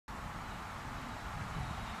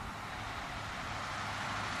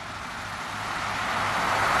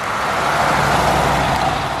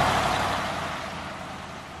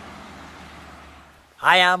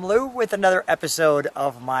Hi, I'm Lou with another episode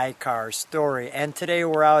of My Car Story, and today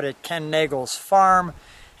we're out at Ken Nagel's farm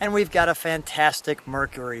and we've got a fantastic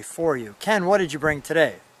Mercury for you. Ken, what did you bring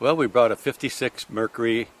today? Well, we brought a 56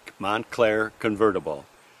 Mercury Montclair Convertible,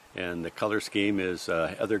 and the color scheme is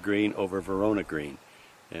heather green over Verona green,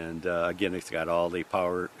 and again it's got all the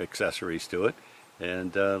power accessories to it,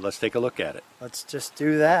 and let's take a look at it. Let's just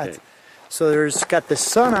do that. Okay. So there's got the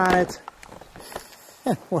sun on it.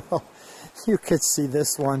 Well, you could see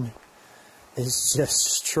this one is just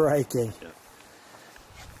striking. Yeah.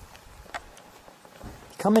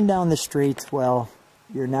 Coming down the street, well,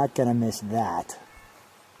 you're not going to miss that.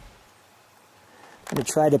 I'm going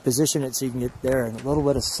to try to position it so you can get there and a little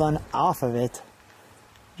bit of sun off of it,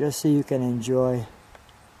 just so you can enjoy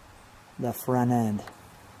the front end.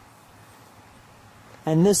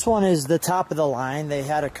 And this one is the top of the line. They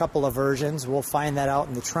had a couple of versions. We'll find that out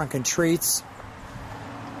in the trunk and treats.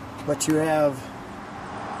 But you have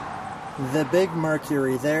the big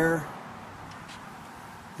Mercury there,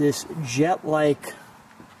 this jet-like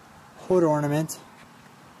hood ornament,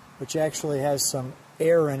 which actually has some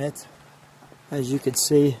air in it, as you can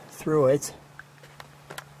see through it.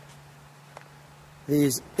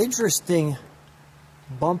 These interesting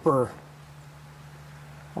bumper,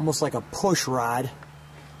 almost like a push rod,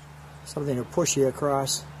 something to push you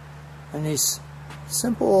across, and these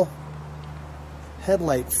simple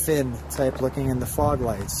headlight fin type looking in the fog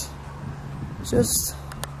lights. Just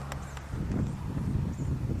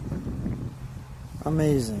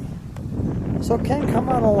amazing. So Ken, come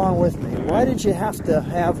on along with me. Why did you have to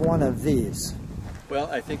have one of these? Well,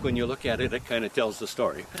 I think when you look at it, it kind of tells the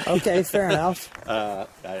story. Okay, fair enough.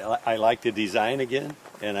 I like the design again,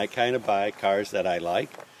 and I kind of buy cars that I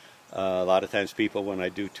like. A lot of times people, when I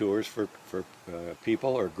do tours for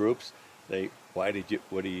people or groups,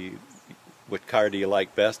 what car do you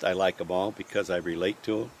like best? I like them all because I relate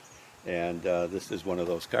to them. And this is one of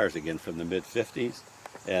those cars, again, from the mid-50s.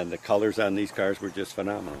 And the colors on these cars were just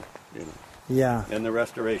phenomenal, you know. Yeah. And the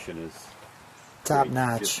restoration is top great,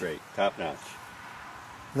 notch. just great, top notch.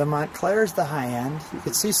 The Montclair is the high end. You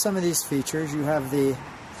can see some of these features. You have the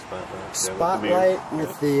spotlight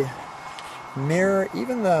with the mirror,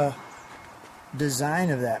 even the design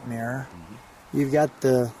of that mirror. Mm-hmm. You've got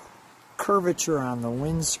the curvature on the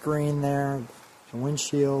windscreen there, the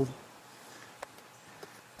windshield.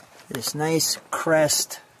 This nice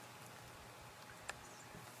crest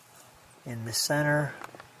in the center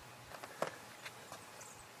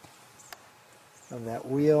of that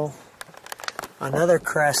wheel. Another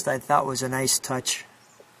crest I thought was a nice touch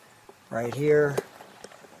right here.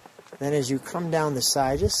 Then as you come down the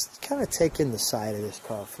side, just kind of take in the side of this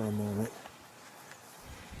car for a moment.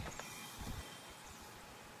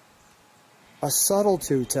 A subtle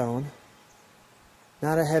two-tone,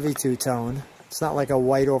 not a heavy two-tone. It's not like a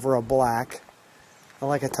white over a black, not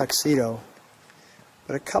like a tuxedo,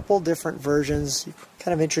 but a couple different versions.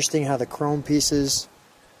 Kind of interesting how the chrome pieces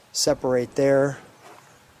separate there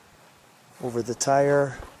over the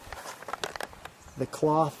tire. The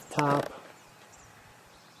cloth top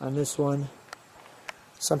on this one,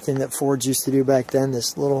 something that Fords used to do back then,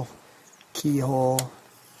 this little keyhole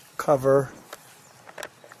cover.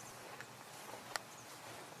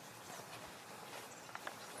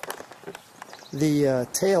 The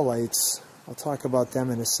tail lights, I'll talk about them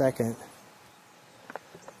in a second,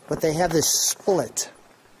 but they have this split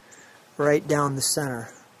right down the center,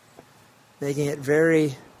 making it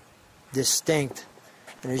very distinct.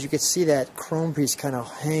 And as you can see, that chrome piece kind of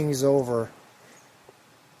hangs over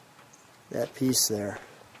that piece there.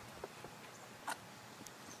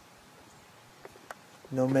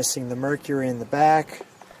 No missing the Mercury in the back.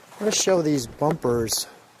 I'm going to show these bumpers,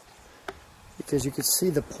 because you can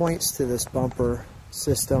see the points to this bumper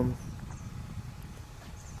system.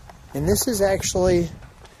 And this is actually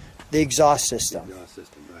the exhaust system. The exhaust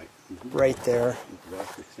system, right. Mm-hmm. Right there.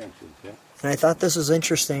 Exhaust extensions, yeah. And I thought this was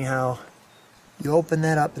interesting how you open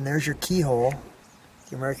that up and there's your keyhole,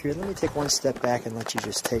 your Mercury. Let me take one step back and let you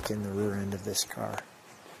just take in the rear end of this car.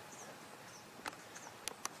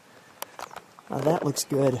 Now that looks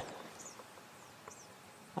good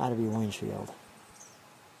out of your windshield.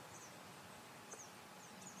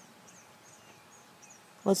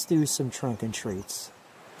 Let's do some trunk and treats.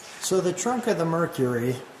 So the trunk of the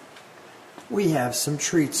Mercury, we have some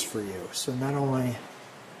treats for you. So not only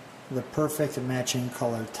the perfect matching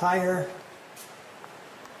colored tire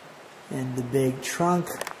and the big trunk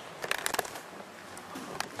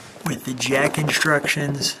with the jack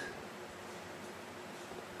instructions.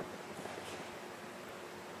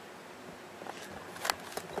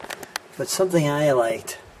 But something I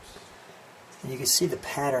liked, and you can see the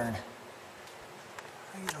pattern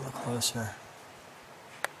Get a little closer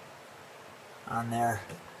on there.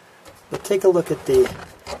 But take a look at the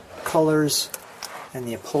colors and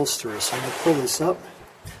the upholstery. So I'm going to pull this up.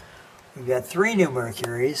 We've got 3 new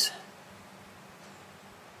Mercuries.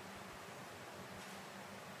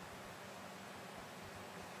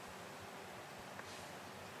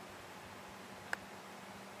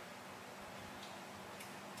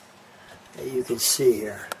 That you can see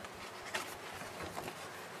here.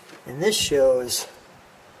 And this shows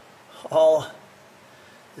all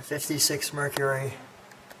the 56 Mercury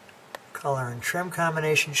color and trim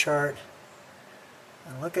combination chart.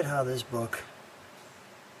 And look at how this book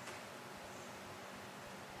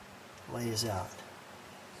lays out.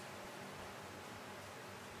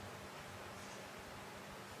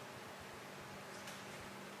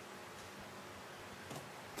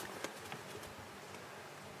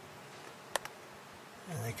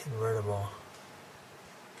 And the convertible.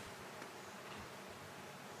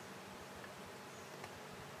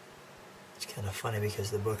 It's kind of funny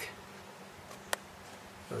because the book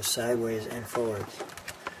goes sideways and forward.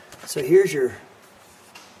 So here's your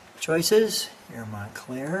choices, your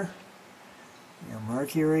Montclair, your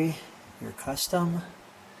Mercury, your custom.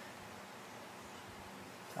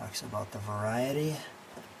 Talks about the variety.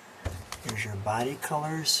 Here's your body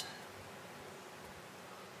colors.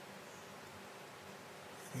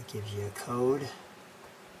 It gives you a code.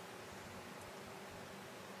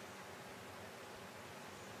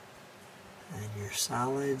 And your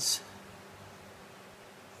solids.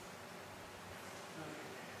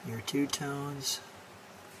 Your two-tones.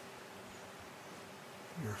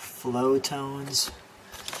 Your flow tones.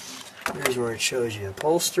 Here's where it shows you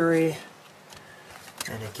upholstery.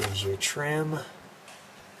 And it gives you trim.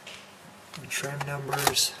 And trim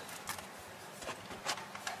numbers.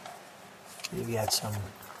 You've got some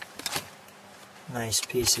nice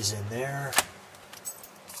pieces in there.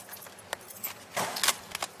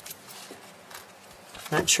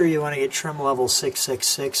 Not sure you want to get trim level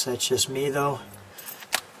 666, that's just me though.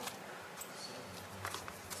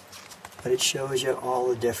 But it shows you all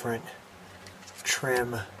the different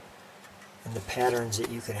trim and the patterns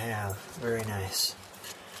that you can have. Very nice.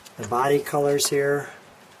 The body colors here.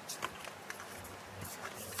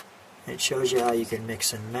 It shows you how you can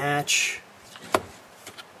mix and match.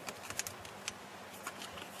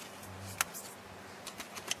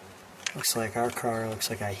 Looks like our car looks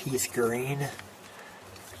like a Heath Green.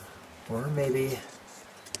 Or maybe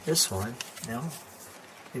this one. No?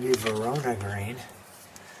 Maybe Verona Green.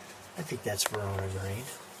 I think that's Verona Green.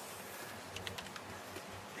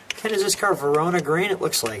 Ken, is this car Verona Green? It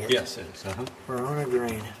looks like it. Yes, it is. Verona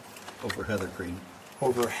Green. Over heather green.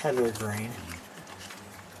 Over heather green.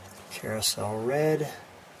 Carousel red.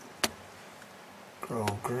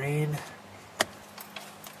 Grove green.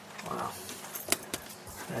 Wow.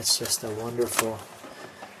 That's just a wonderful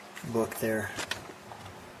book there.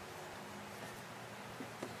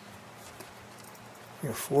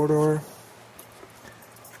 Your four-door.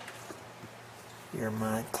 Your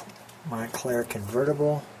Montclair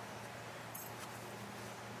Convertible.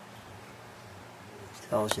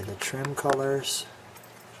 Tells you the trim colors.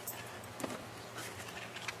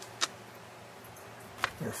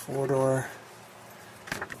 Your four-door.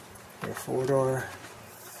 Your four-door.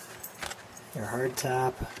 Your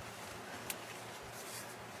hardtop.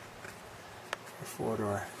 Your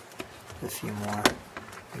four-door. A few more.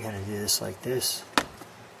 You gotta do this like this.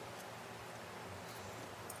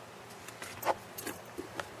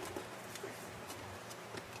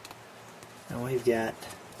 And we've got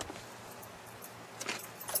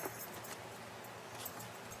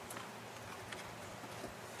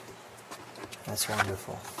that's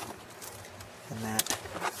wonderful. And that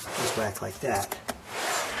goes back like that.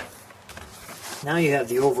 Now you have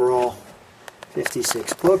the overall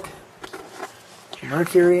 56 book.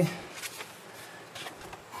 Mercury.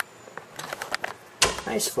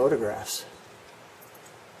 Nice photographs.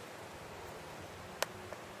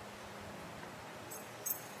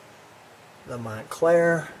 The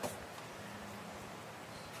Montclair.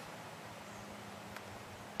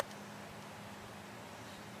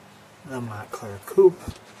 The Montclair Coupe.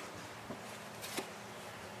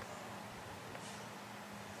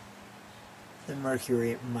 The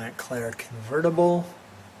Mercury Montclair Convertible,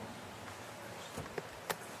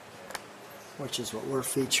 which is what we're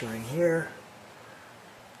featuring here.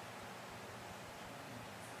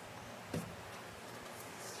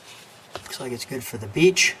 Looks like it's good for the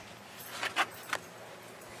beach.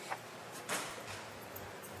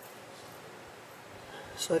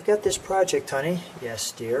 So I've got this project, honey.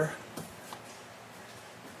 Yes, dear.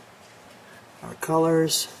 Our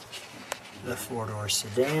colors, the four-door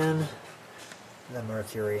sedan, the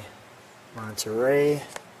Mercury Monterey,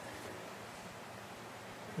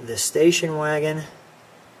 the station wagon,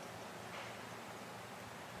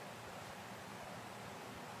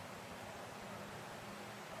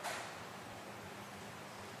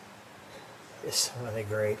 some of the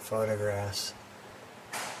great photographs,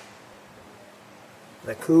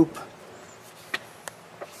 the coupe,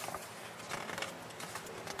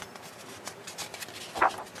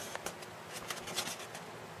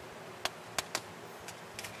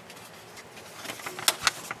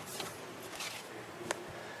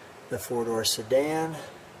 the four-door sedan,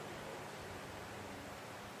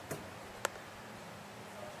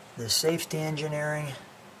 the safety engineering,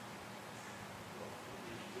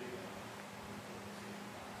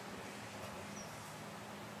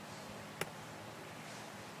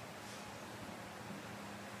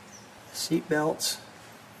 seat belts,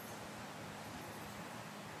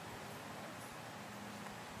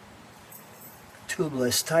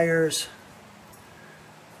 tubeless tires,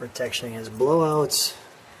 protection against blowouts,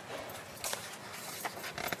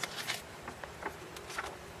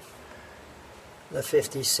 the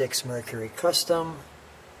 56 Mercury Custom,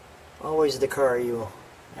 always the car you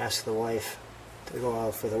ask the wife to go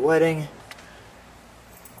out for the wedding.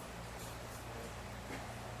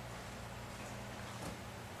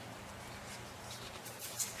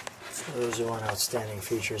 Those who want outstanding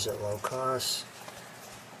features at low cost.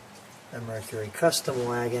 The Mercury Custom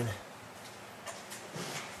Wagon,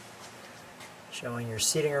 showing your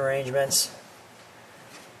seating arrangements.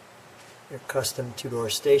 Your custom two-door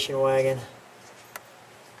station wagon.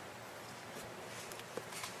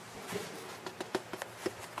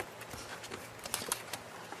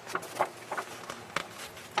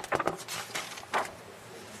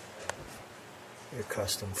 Your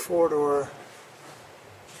custom four-door.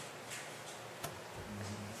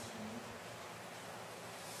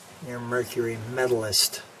 Your Mercury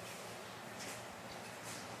Medalist.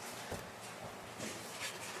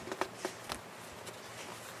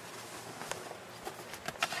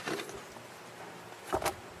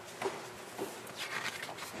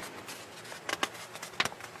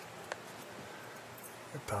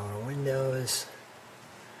 Your power windows.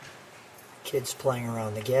 Kids playing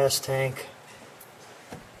around the gas tank.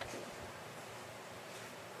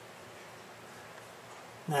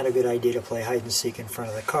 Not a good idea to play hide and seek in front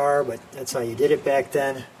of the car, but that's how you did it back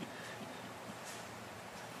then.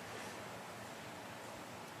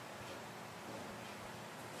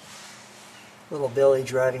 Little Billy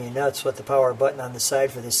driving you nuts with the power button on the side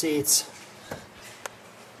for the seats.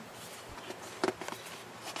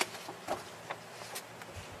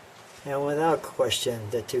 And without question,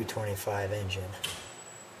 the 225 engine.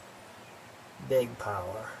 Big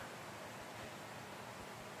power.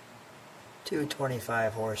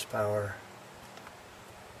 225 horsepower.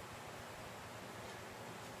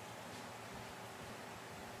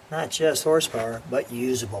 Not just horsepower, but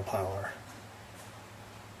usable power.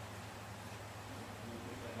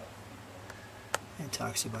 It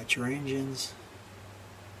talks about your engines,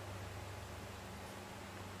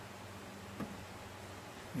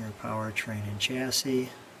 your powertrain and chassis,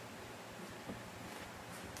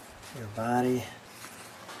 your body,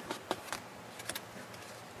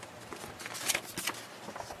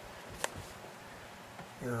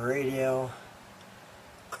 your radio,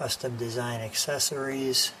 custom design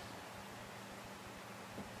accessories,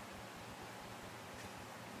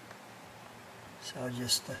 so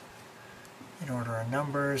just in order of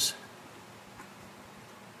numbers.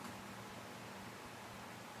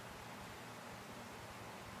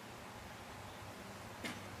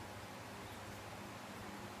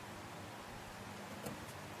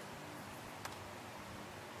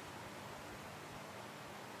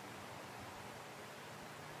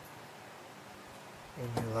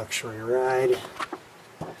 A new luxury ride.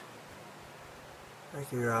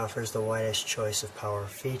 Mercury offers the widest choice of power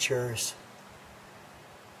features.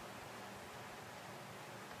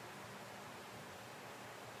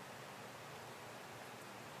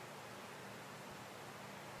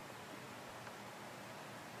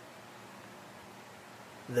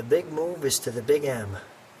 The big move is to the big M,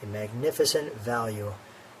 a magnificent value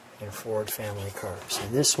in Ford family cars.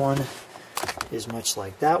 And this one is much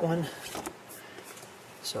like that one,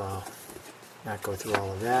 so I'll not go through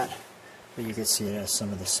all of that, but you can see it has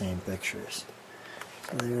some of the same pictures.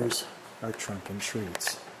 So there's our trunk and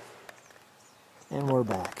treats. And we're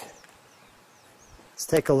back. Let's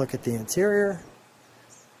take a look at the interior.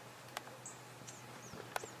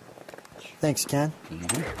 Thanks, Ken.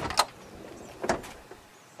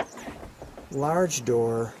 Large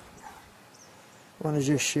door. I want to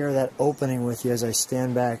just share that opening with you as I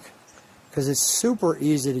stand back because it's super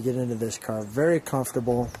easy to get into this car. Very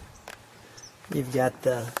comfortable. You've got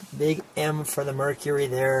the big M for the Mercury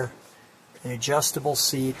there, an adjustable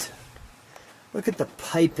seat. Look at the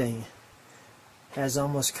piping. Has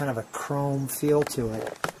almost kind of a chrome feel to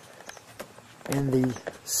it. And the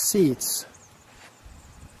seats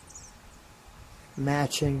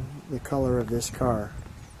matching the color of this car.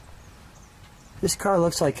 This car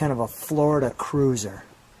looks like kind of a Florida cruiser.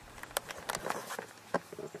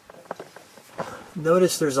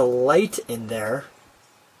 Notice there's a light in there,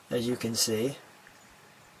 as you can see,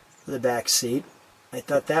 for the back seat. I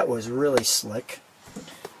thought that was really slick.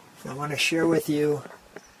 I want to share with you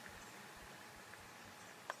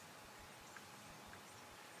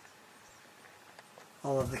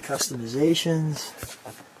all of the customizations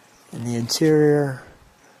in the interior,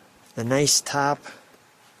 the nice top,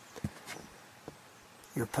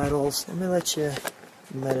 your pedals. Let me let you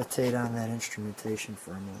meditate on that instrumentation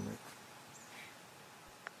for a moment.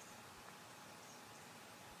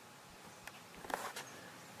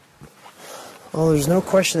 Well, there's no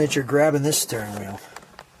question that you're grabbing this steering wheel.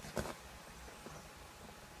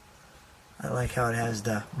 I like how it has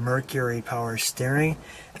the Mercury power steering.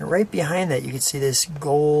 And right behind that you can see this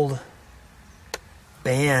gold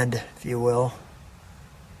band, if you will.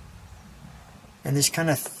 And this kind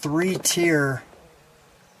of three-tier,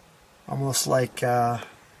 almost like a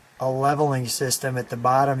leveling system. At the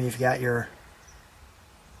bottom you've got your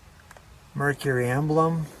Mercury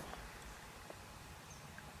emblem.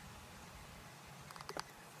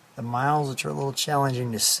 The miles, which are a little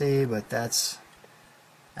challenging to see, but that's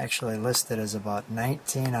actually listed as about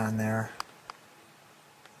 19 on there.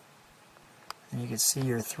 And you can see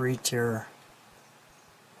your three-tier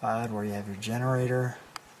pod where you have your generator,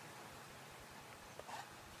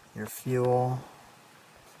 your fuel,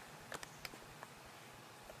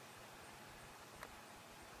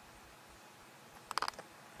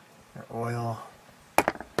 your oil,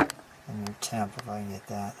 and your temp, if I can get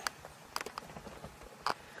that.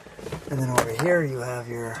 And then over here you have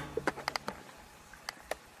your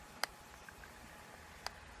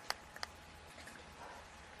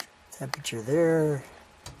temperature there,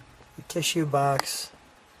 your tissue box,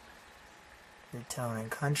 your town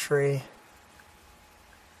and country,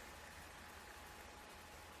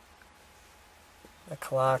 a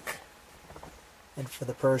clock, and for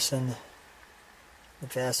the person, the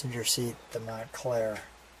passenger seat, the Montclair.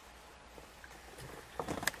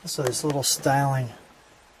 So this little styling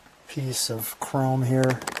piece of chrome here,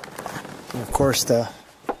 and of course the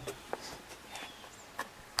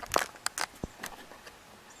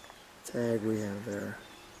tag we have there.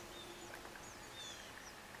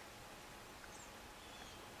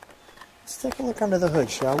 Let's take a look under the hood,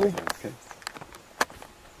 shall we? Okay.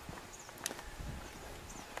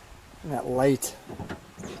 That light,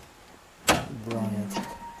 brilliant.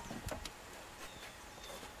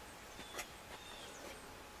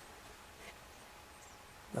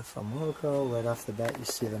 The Famoco, right off the bat you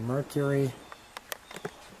see the Mercury.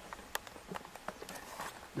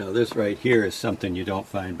 Now this right here is something you don't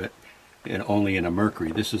find but only in a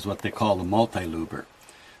Mercury. This is what they call the multi-luber.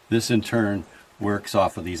 This in turn works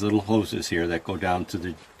off of these little hoses here that go down to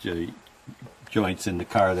the joints in the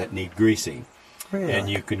car that need greasing. Really? And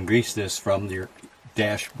you can grease this from your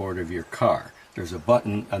dashboard of your car. There's a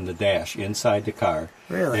button on the dash inside the car.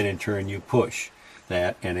 Really? And in turn you push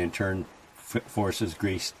that, and in turn forces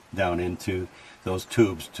grease down into those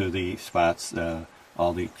tubes to the spots,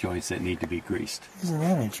 all the joints that need to be greased. Isn't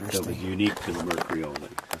that That interesting? was unique to the Mercury only.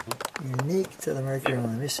 Unique to the Mercury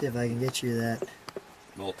one. Let me see if I can get you that.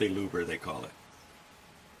 Multi-luber they call it.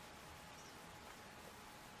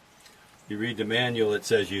 You read the manual, it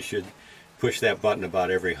says you should push that button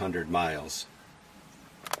about every 100 miles.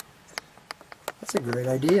 That's a great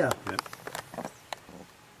idea. Yep.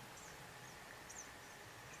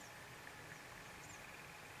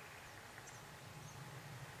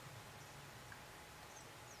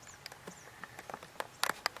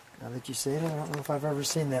 Now that you say it, I don't know if I've ever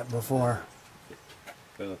seen that before.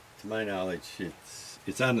 Well, to my knowledge,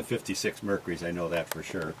 it's on the 56 Mercuries, I know that for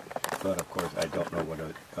sure. But of course, I don't know what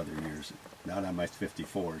other years. Not on my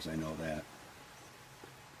 54s, I know that.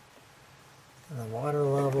 And the water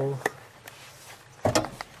level.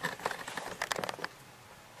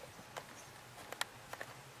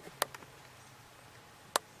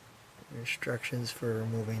 Instructions for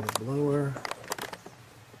removing the blower.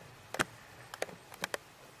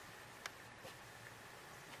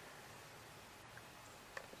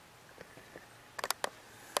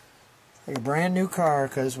 Like a brand new car,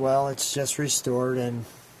 because, well, it's just restored and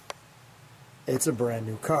it's a brand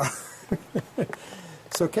new car.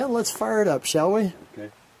 So Ken, let's fire it up, shall we? Okay.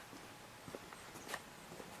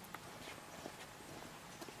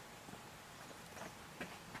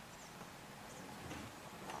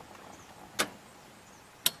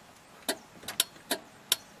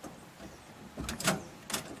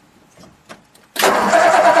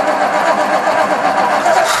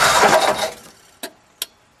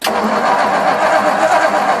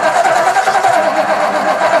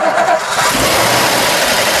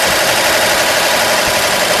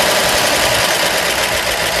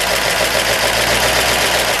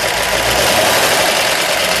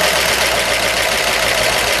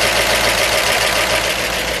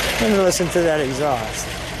 Let me listen to that exhaust.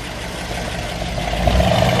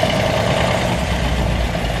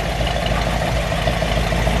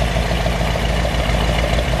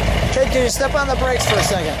 Hey, can you step on the brakes for a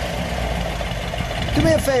second? Do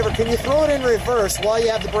me a favor, can you throw it in reverse while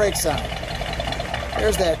you have the brakes on?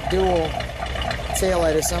 There's that dual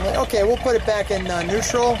taillight assembly. Okay, we'll put it back in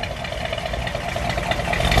neutral.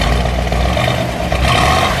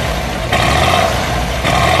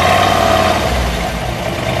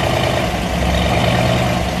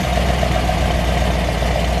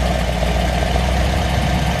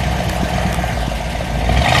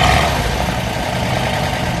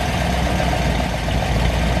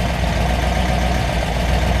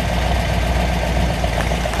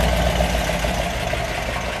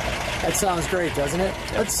 That sounds great, doesn't it?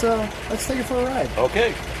 Yep. Let's take it for a ride.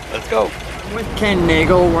 Okay, let's go. With Ken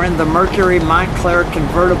Nagel, we're in the Mercury Montclair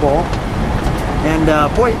Convertible, and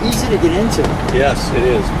boy, easy to get into. Yes, it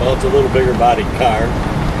is. Well, it's a little bigger body car,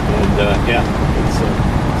 and yeah,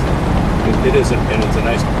 it is, and it's a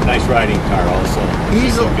nice riding car also.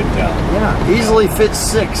 Easily, you can tell. Yeah, easily fits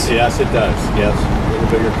 6. Yes, it does. Yes, a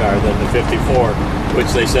little bigger car than the 54,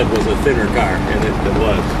 which they said was a thinner car, and it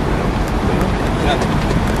was. Yeah.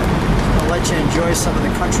 I'll let you enjoy some of the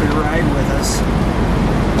country ride with us.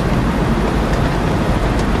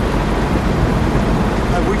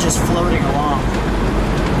 We're just floating along.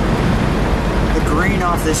 The green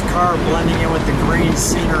off this car blending in with the green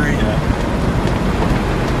scenery. Yeah.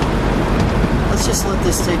 Let's just let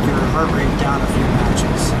this take your heart rate down a few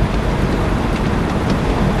notches.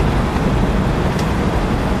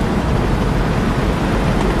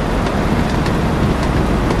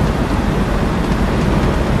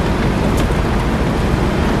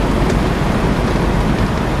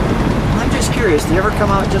 Curious, do you ever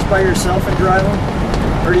come out just by yourself and drive them,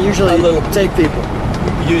 or do you usually take people?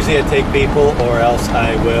 Usually I take people, or else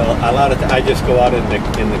I will. A lot of I just go out in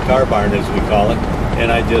the car barn, as we call it,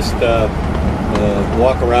 and I just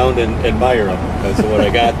walk around and admire them. That's what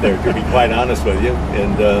I got there, to be quite honest with you.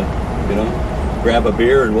 And you know, grab a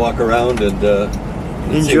beer and walk around and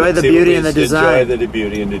enjoy the beauty and the design. Enjoy the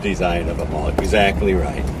beauty and the design of them all. Exactly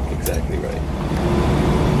right. Exactly right.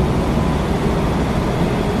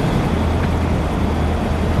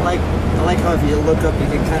 I like how if you look up, you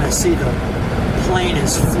can kind of see the plane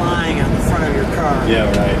is flying on the front of your car. Yeah,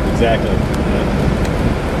 right, exactly.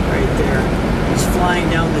 Yeah. Right there. It's flying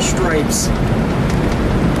down the stripes.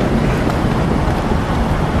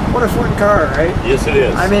 What a fun car, right? Yes, it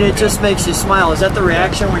is. I mean, it just makes you smile. Is that the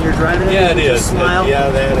reaction when you're driving it? Yeah, it is. Smile? Yeah,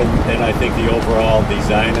 that, and I think the overall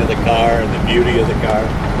design of the car and the beauty of the car,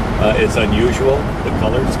 it's unusual, the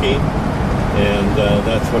color scheme, and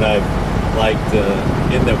that's what I've liked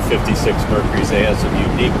in the 56 Mercuries. They had some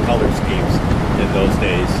unique color schemes in those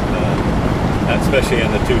days, especially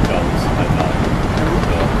on the two-tones, I thought.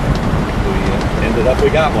 We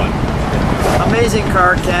got one. Amazing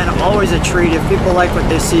car, Ken. Always a treat. If people like what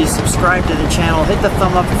they see, subscribe to the channel. Hit the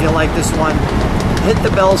thumb up if you like this one. Hit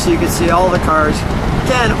the bell so you can see all the cars.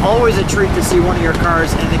 Ken, always a treat to see one of your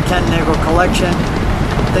cars in the Ken Nagel collection.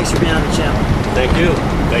 Thanks for being on the channel. Thank you.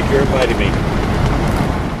 Thank you for inviting me.